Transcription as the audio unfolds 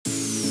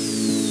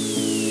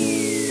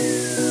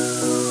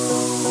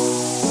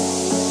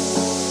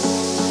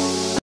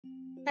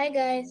Hi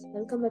guys,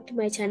 welcome back to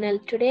my channel.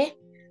 Today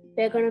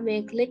we're gonna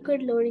make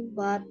liquid loading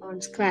bar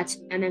on Scratch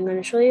and I'm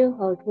gonna show you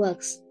how it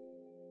works.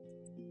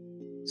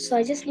 So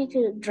I just need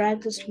to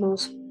drag this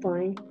mouse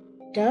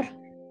pointer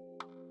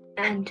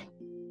and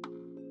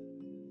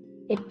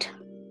it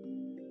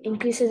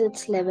increases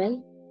its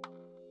level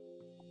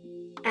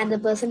and the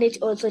percentage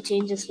also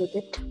changes with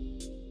it.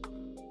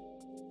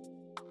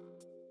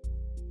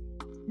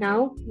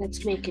 Now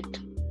let's make it.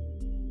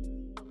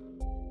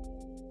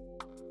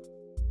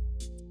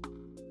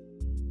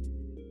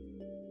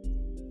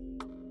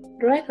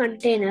 Draw a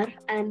container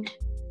and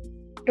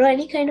draw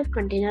any kind of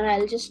container.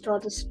 I'll just draw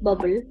this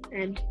bubble,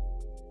 and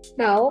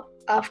now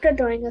after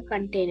drawing a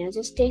container,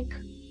 just take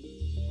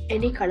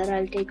any color.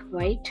 I'll take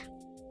white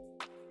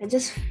and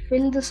just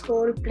fill this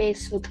whole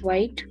place with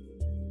white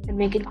and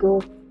make it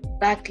go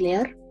back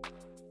layer.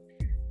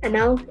 And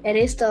now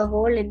erase the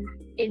whole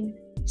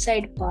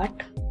inside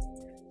part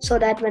so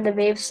that when the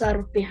waves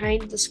are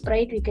behind the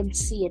sprite, we can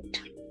see it.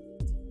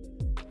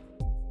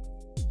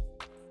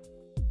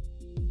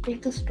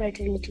 Make the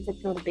sprite a little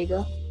bit more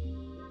bigger.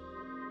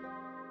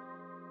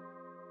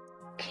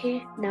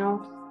 Okay,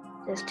 now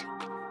just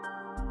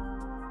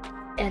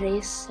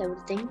erase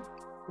everything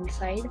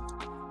inside.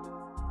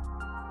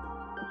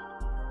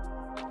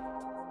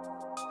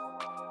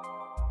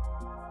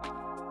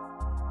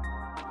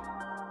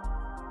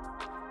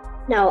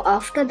 Now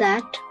after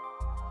that,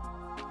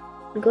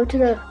 go to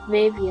the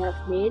wave we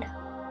have made.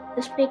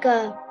 Just make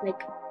a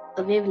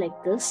wave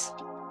like this.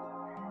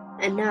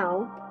 And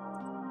now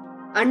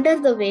under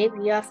the wave,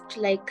 you have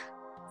to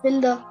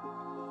fill the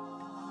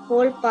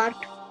whole part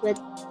with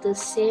the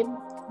same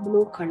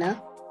blue color.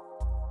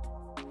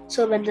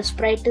 So when the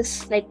sprite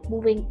is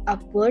moving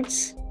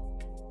upwards,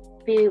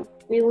 we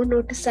won't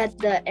notice that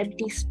the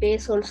empty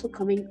space also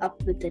coming up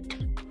with it.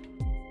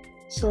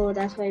 So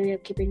that's why we are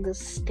keeping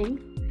this thing.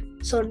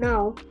 So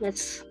now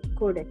let's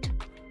code it.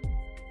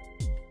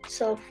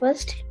 So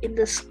first in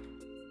this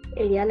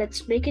area,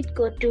 let's make it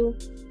go to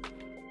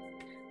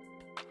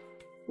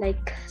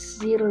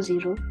 0,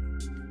 0,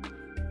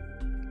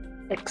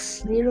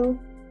 x 0,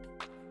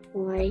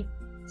 y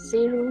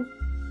 0,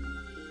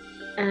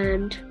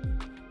 and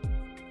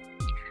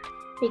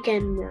we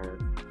can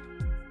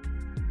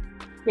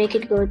make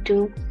it go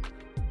to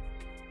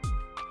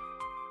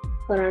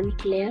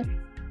front layer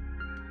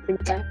and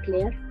back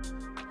layer.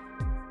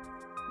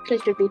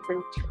 It should be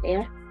front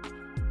layer.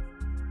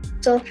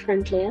 So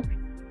front layer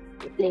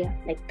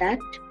like that.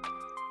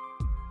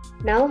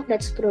 Now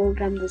let's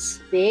program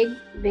this wave.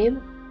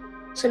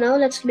 So now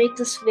let's make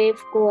this wave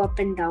go up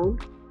and down.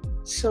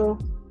 So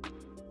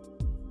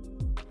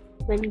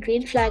when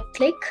green flag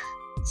click,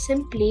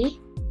 simply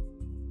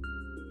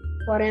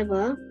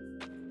forever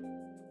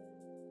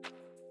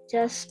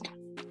just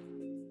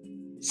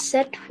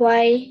set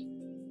Y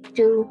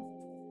to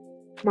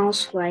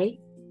mouse Y.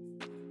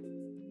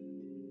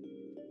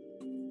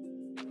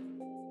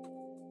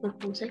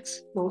 Not mouse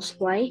X, mouse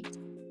Y.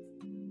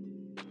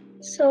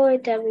 So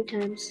it every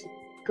time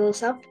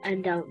goes up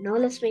and down. Now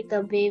let's make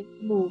the wave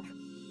move.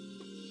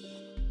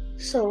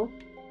 So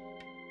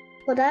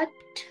for that,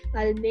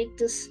 I'll make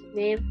this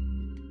wave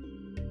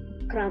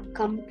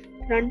come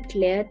front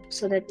layer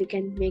so that we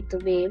can make the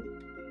wave.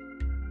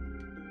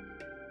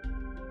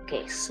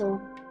 Okay,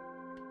 so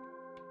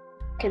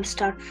you can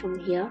start from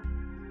here.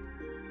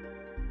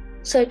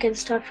 So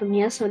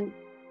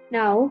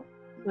now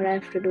what I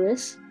have to do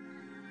is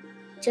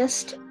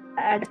just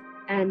add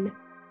an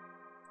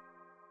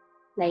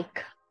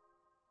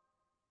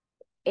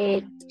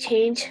a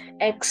change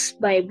X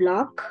by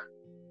block.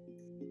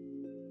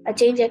 I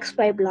change X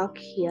by block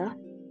here.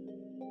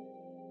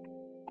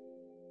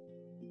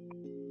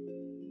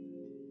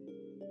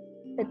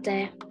 With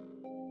the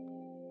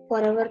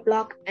forever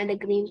block and a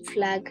green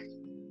flag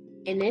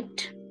in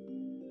it.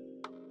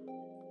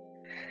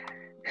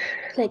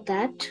 Like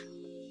that.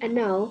 And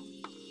now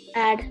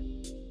add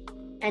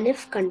an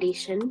if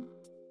condition.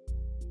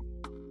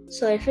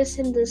 So if it's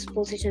in this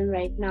position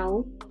right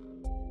now,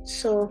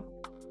 so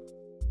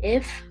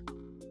if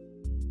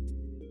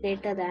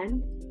greater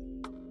than,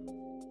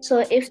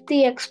 so if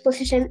the X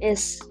position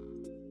is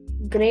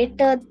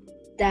greater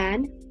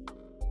than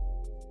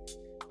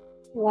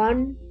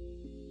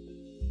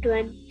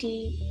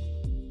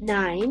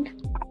 129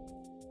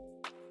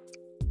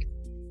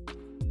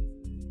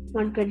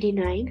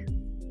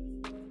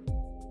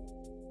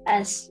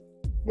 as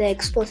the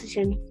X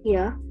position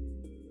here,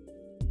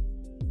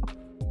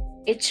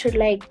 it should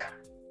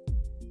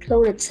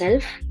clone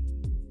itself.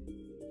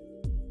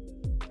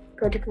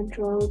 Go to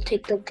control,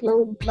 take the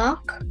clone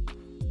block,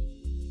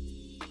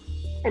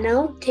 and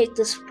now take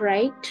the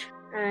sprite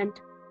and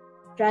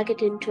drag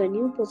it into a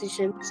new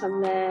position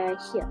somewhere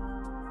here.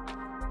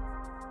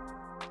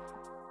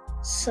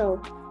 So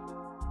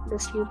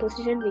this new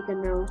position, we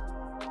can now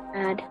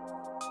add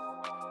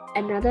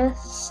another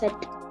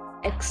set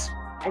X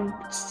and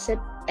set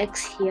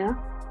X here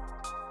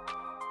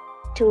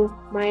to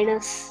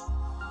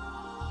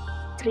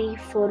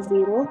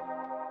 -340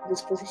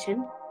 this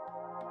position.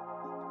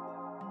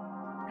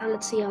 Now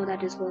let's see how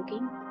that is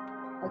working.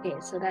 Okay,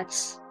 so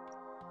that's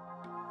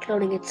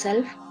cloning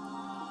itself.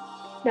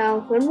 Now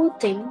one more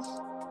thing.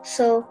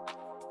 So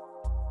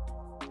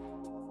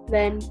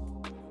when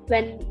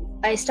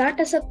I start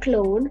as a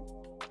clone,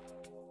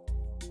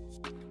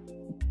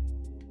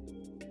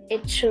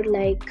 it should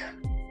like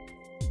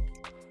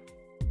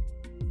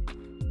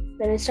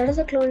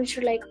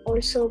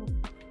also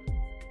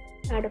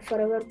add a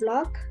forever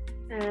block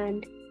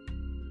and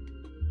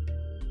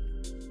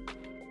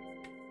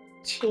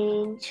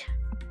change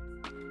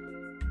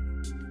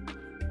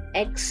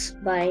x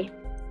by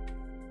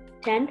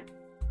 10,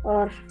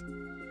 or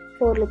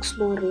 4 looks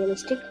more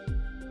realistic.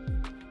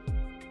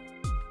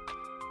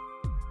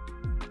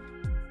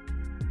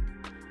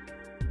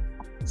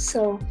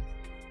 So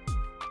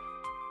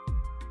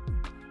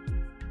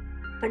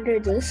under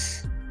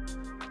this,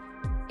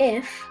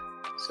 okay,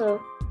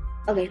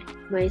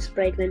 my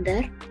sprite went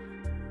there.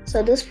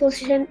 So this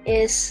position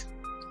is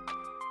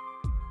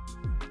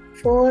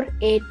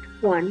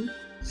 481.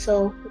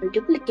 So we'll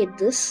duplicate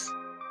this,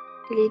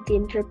 delete the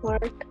enter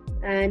part,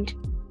 and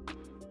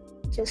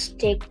just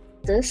take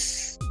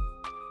this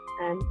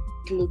and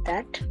delete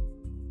that.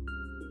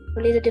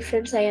 Only the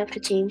difference I have to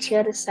change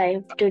here is I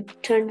have to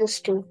turn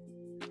this to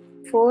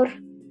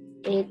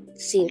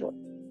 480.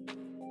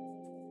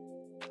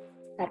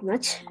 That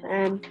much.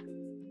 And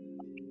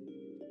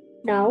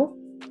now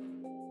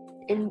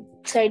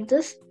inside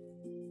this,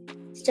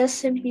 just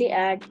simply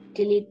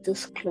delete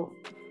this clone.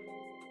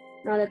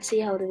 Now let's see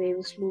how the wave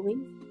is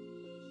moving.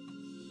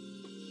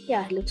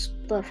 Yeah, it looks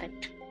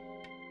perfect.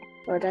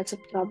 Oh, that's a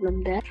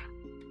problem there.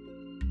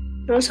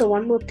 Also,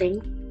 one more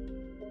thing.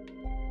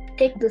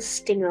 Take this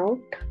thing out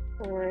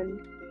and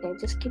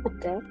just keep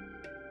it there.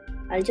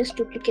 I'll just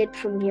duplicate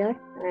from here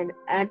and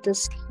add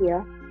this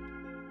here.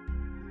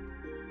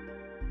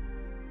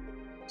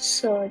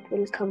 So it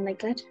will come like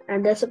that.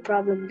 And there's a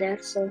problem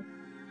there. So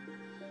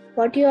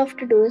what you have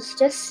to do is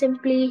just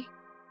simply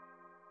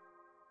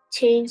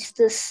change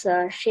this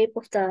shape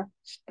of the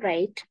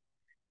sprite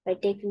by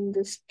taking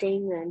this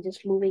thing and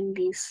just moving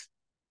these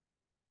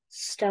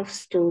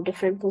stuffs to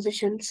different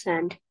positions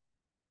and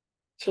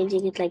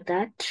changing it like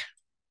that.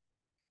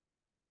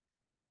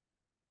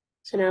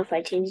 So now if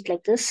I change it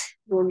like this,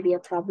 it won't be a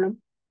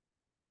problem.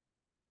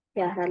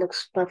 Yeah, that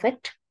looks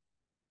perfect.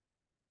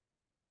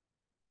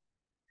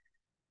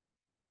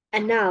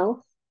 And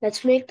now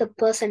let's make the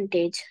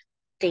percentage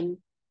thing.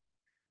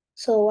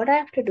 So what I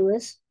have to do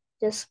is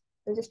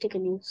I'll just take a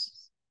new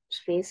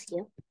space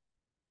here.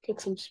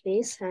 Take some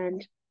space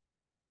and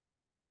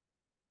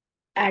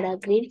add a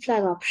green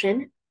flag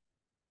option.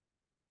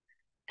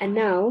 And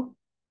now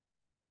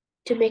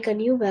to make a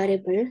new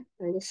variable,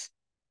 I'll just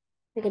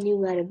make a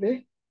new variable,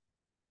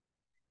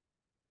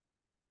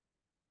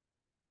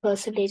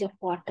 percentage of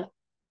water.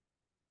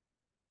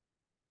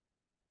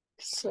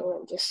 So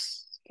I'll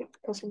just get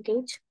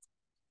percentage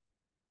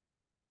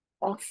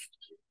of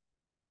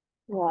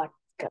water.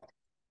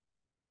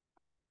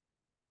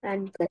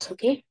 And that's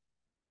okay.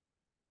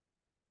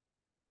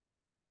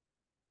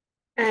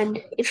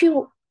 And if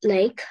you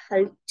like,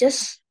 I'll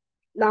just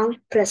long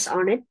press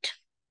on it.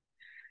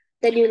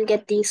 Then you'll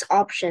get these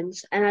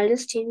options. And I'll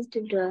just change it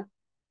into a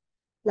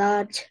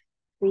large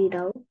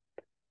readout.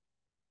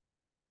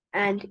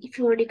 And if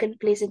you want, you can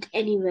place it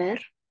anywhere.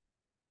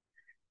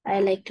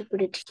 I like to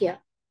put it here.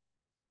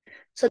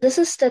 So this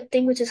is the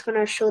thing which is going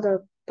to show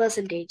the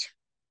percentage.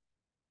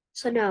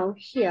 So now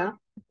here,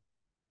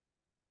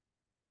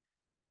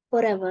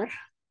 forever,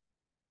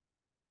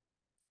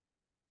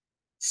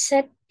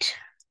 set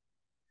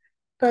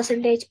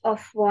percentage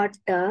of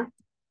water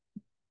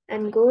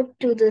and go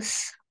to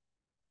this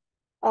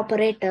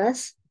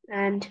operators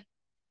and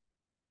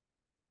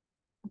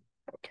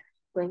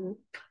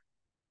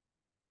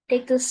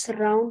take this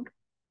round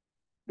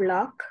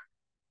block,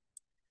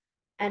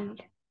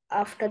 and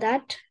after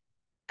that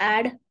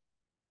add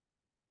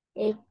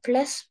a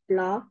plus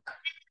block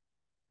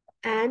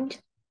and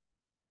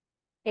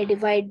a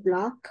divide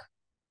block,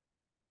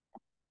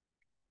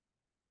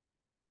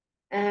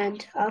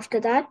 and after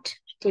that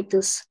take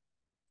this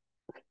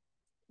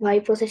y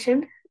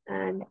position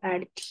and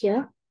add it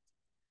here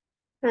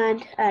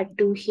and add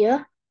 2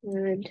 here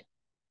and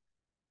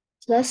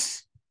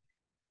plus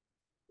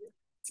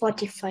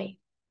 45.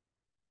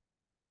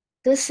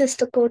 This is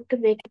the code to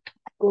make it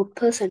go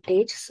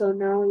percentage. So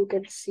now you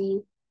can see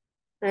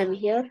I'm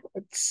here,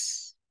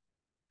 it's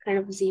kind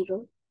of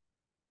 0.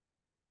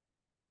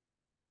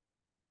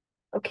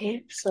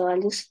 Okay, so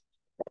I'll just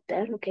put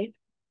there, okay.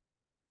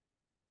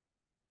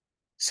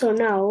 So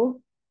now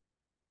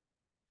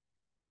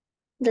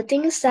the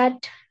thing is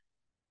that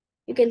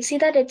you can see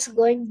that it's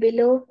going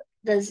below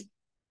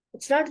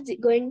it's not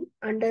going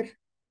under,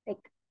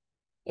 like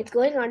it's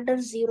going under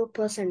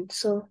 0%.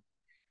 So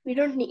we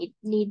don't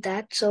need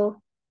that.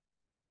 So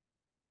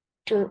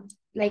to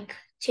like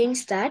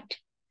change that,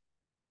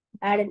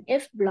 add an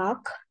if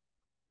block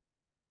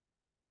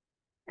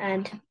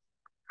and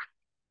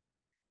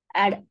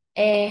add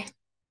a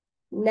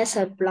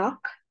lesser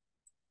block.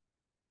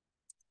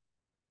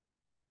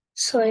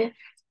 So if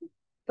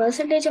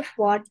percentage of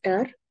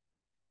water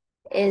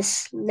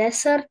is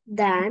lesser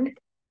than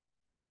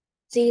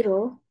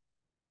 0,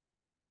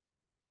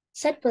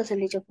 set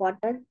percentage of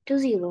water to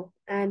 0.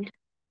 And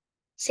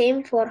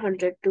same for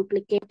 100,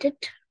 duplicate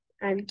it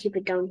and keep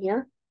it down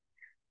here.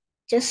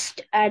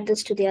 Just add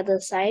this to the other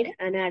side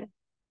and add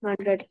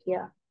 100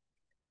 here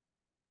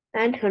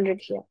and 100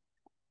 here.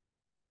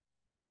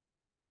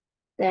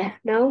 There.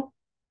 Now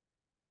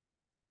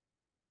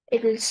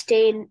it will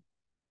stay in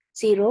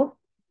 0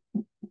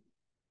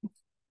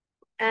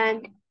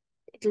 and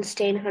it will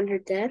stay in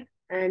 100 there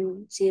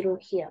and 0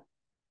 here.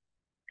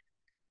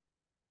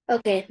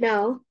 Okay,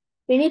 now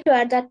we need to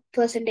add that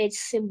percentage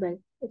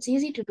symbol. It's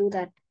easy to do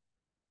that.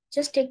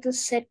 Just take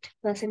this set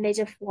percentage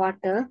of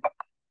water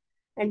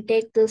and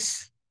take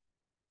this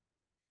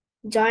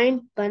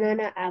giant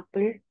banana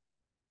apple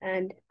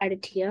and add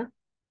it here.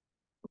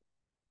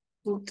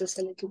 Move this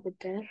a little bit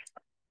there.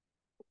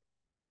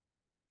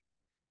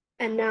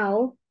 And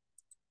now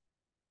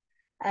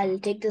I'll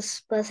take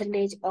this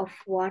percentage of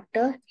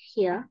water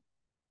here,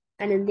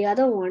 and in the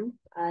other one,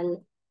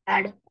 I'll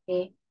add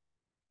a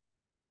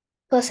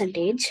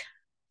percentage.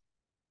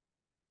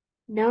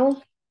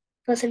 Now,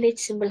 percentage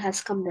symbol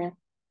has come there.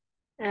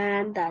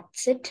 And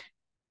that's it.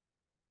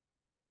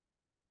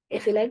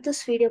 If you like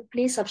this video,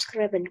 please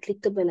subscribe and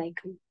click the bell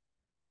icon.